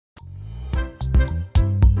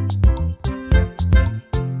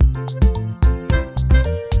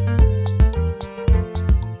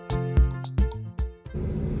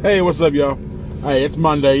Hey, what's up, y'all? Hey, it's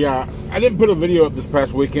Monday. I didn't put a video up this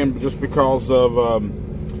past weekend just because of,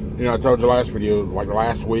 I told you last video, like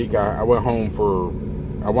last week, I went home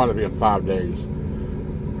I wound up being 5 days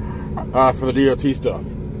for the DOT stuff.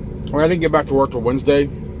 Well, I didn't get back to work till Wednesday.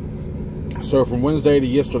 So from Wednesday to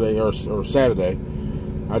yesterday, or Saturday,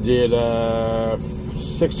 I did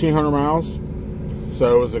 1,600 miles.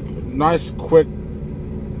 So it was a nice, quick,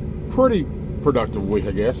 pretty productive week,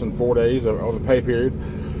 I guess, in 4 days of the pay period.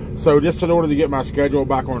 So just in order to get my schedule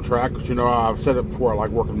back on track, because I've said it before, I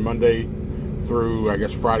like working Monday through, I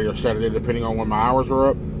guess, Friday or Saturday, depending on when my hours are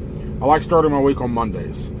up. I like starting my week on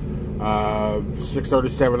Mondays, 6:30,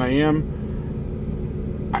 7 a.m.,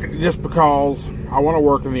 just because I want to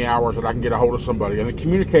work in the hours that I can get a hold of somebody. And the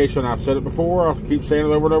communication, I've said it before, I'll keep saying it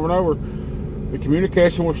over and over and over, the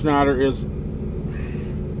communication with Schneider is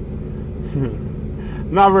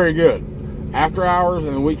not very good. After hours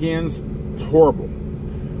and the weekends, it's horrible.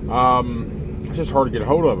 It's just hard to get a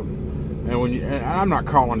hold of them. And I'm not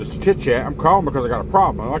calling just to chit chat. I'm calling because I got a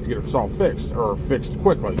problem. I like to get it all fixed, or fixed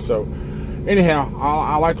quickly. So anyhow,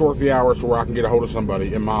 I like to work the hours where I can get a hold of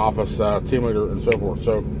somebody in my office, team leader, and so forth.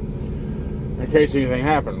 So in case anything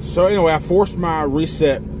happens. So anyway, I forced my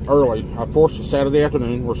reset early. I forced it Saturday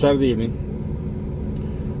afternoon or Saturday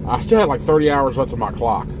evening. I still had like 30 hours left on my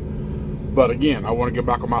clock. But again, I want to get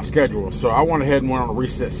back on my schedule. So I went ahead and went on a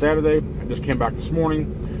reset Saturday. I just came back this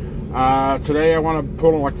morning. Today I want to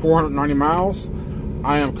pull in like 490 miles.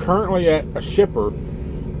 I am currently at a shipper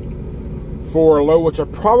for a load, which I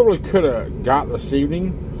probably could have got this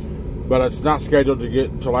evening, but it's not scheduled to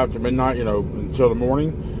get until after midnight, until the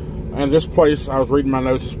morning. And this place, I was reading my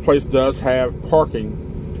notes, this place does have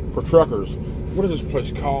parking for truckers. What is this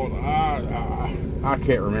place called? I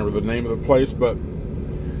can't remember the name of the place, but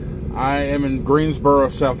I am in Greensboro,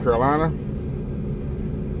 South Carolina.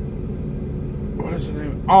 What is the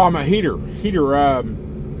name? Oh, I'm a heater. Teeter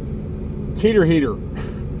Heater.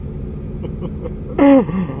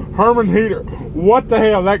 Herman Heater. What the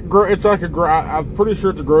hell? It's like I'm pretty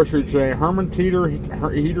sure it's a grocery chain. Herman Teeter.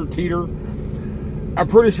 I'm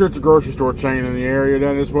pretty sure it's a grocery store chain in the area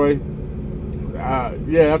down this way.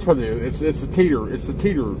 Yeah, that's what it is. It's the Teeter. It's the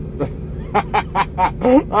Teeter.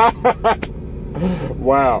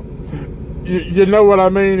 Wow. You know what I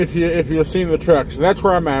mean if you've seen the trucks. And that's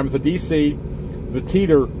where I'm at. With the DC, the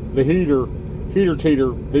Teeter, the Heater Teeter,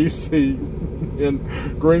 DC in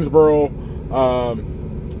Greensboro.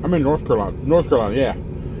 I'm in North Carolina, yeah.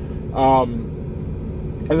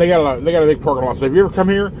 And they got a big parking lot. So if you ever come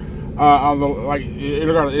here,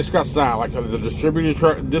 it's got a sign like the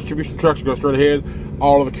distribution trucks go straight ahead.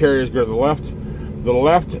 All of the carriers go to the left. The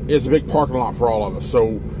left is a big parking lot for all of us.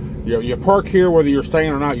 So you park here whether you're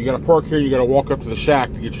staying or not. You got to park here. You got to walk up to the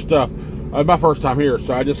shack to get your stuff. My first time here,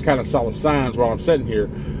 so I just kind of saw the signs while I'm sitting here.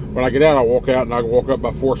 When I get out, I walk out, and I walk up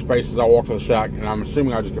by 4 spaces. I walk to the shack, and I'm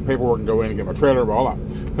assuming I just get paperwork and go in and get my trailer, blah, blah.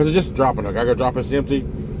 Because it's just a dropping hook. I go drop this empty,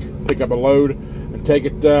 pick up a load, and take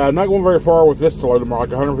it. I'm not going very far with this to load tomorrow,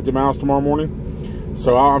 like 150 miles tomorrow morning.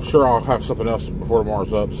 So I'm sure I'll have something else before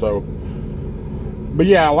tomorrow's up. So, but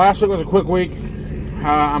yeah, last week was a quick week.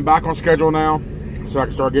 I'm back on schedule now, so I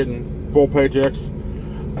can start getting full paychecks.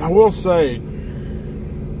 And I will say,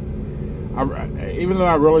 even though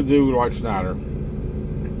I really do like Schneider,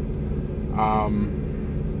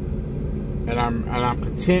 and I'm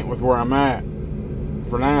content with where I'm at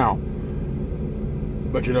for now.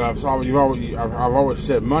 But I've always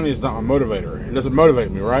said money is not my motivator. It doesn't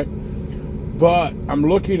motivate me, right? But I'm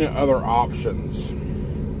looking at other options.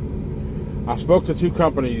 I spoke to 2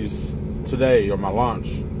 companies today on my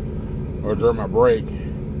lunch or during my break.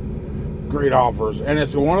 Great offers, and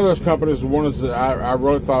it's one of those companies. One is that I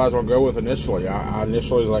really thought I was going to go with initially. I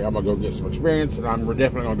initially was like, I'm going to go get some experience, and I'm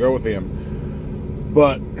definitely going to go with them.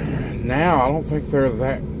 But now I don't think they're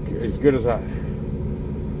that as good as I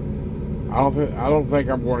don't think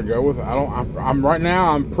I'm going to go with it. I'm right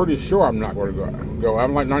now. I'm pretty sure I'm not going to go.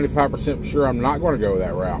 I'm like 95% sure I'm not going to go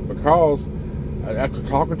that route, because after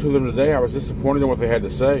talking to them today, I was disappointed in what they had to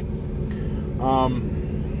say.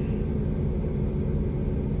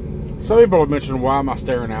 Some people have mentioned, why am I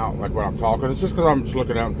staring out like when I'm talking? It's just because I'm just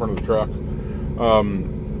looking out in front of the truck.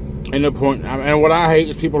 Ain't no point. And what I hate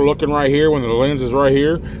is people looking right here when the lens is right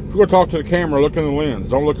here. If you're going to talk to the camera, look in the lens.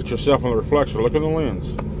 Don't look at yourself in the reflection. Look in the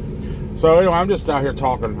lens. So anyway, I'm just out here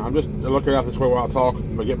talking. I'm just looking out this way while I talk,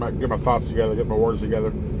 get my thoughts together, get my words together.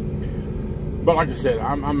 But like I said,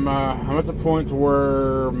 I'm at the point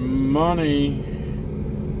where money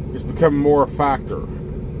is becoming more a factor,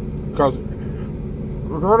 because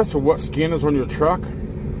regardless of what skin is on your truck,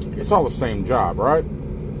 it's all the same job, right?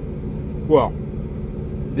 Well,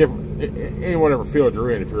 different. in whatever field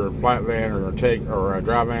you're in. If you're a flat van or a tank or a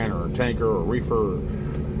dry van or a tanker or a reefer or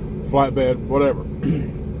flatbed, whatever.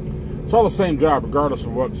 It's all the same job, regardless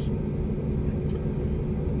of what's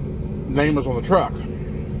name is on the truck.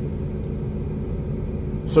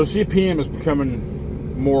 So CPM is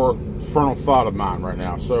becoming more frontal thought of mine right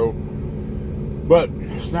now. So, but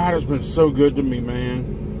Schneider's been so good to me,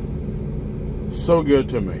 man. So good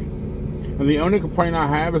to me. And the only complaint I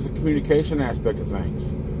have is the communication aspect of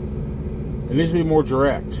things. It needs to be more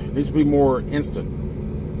direct. It needs to be more instant.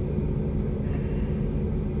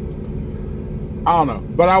 I don't know.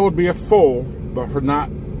 But I would be a fool for not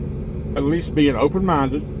at least being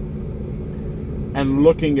open-minded and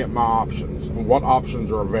looking at my options and what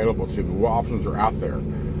options are available to me, what options are out there.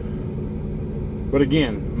 But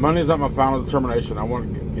again, money is not my final determination. I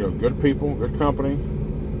want, good people, good company.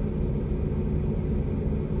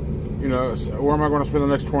 Where am I going to spend the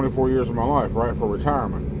next 24 years of my life, right, for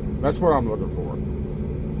retirement? That's what I'm looking for.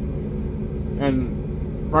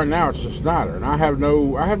 And right now it's just Schneider, and I have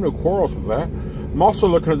no quarrels with that. I'm also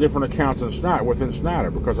looking at different accounts within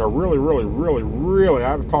Schneider, because I really,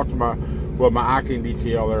 I've talked to my acting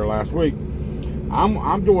DTL there last week.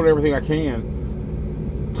 I'm doing everything I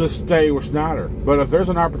can to stay with Schneider. But if there's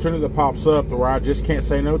an opportunity that pops up where I just can't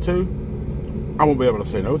say no to, I won't be able to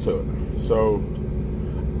say no to it. So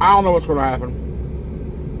I don't know what's going to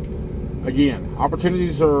happen. Again,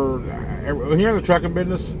 opportunities are, when you're in the trucking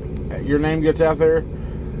business, your name gets out there,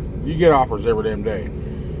 you get offers every damn day.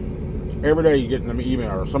 Every day you get an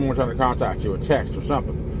email or someone trying to contact you, a text or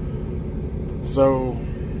something. So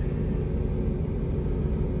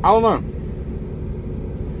I don't know.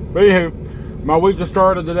 But anywho, my week just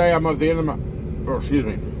started today. I'm at the end of my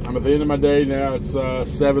day now. It's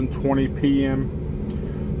 7:20 p.m.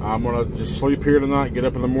 I'm going to just sleep here tonight, get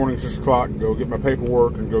up in the morning 6 o'clock, and go get my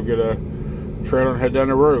paperwork and go get a trailer and head down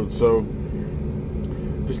the road. So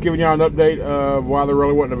just giving y'all an update of why there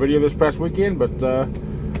really wasn't a video this past weekend. But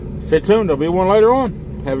stay tuned. There'll be one later on.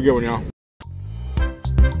 Have a good one, y'all.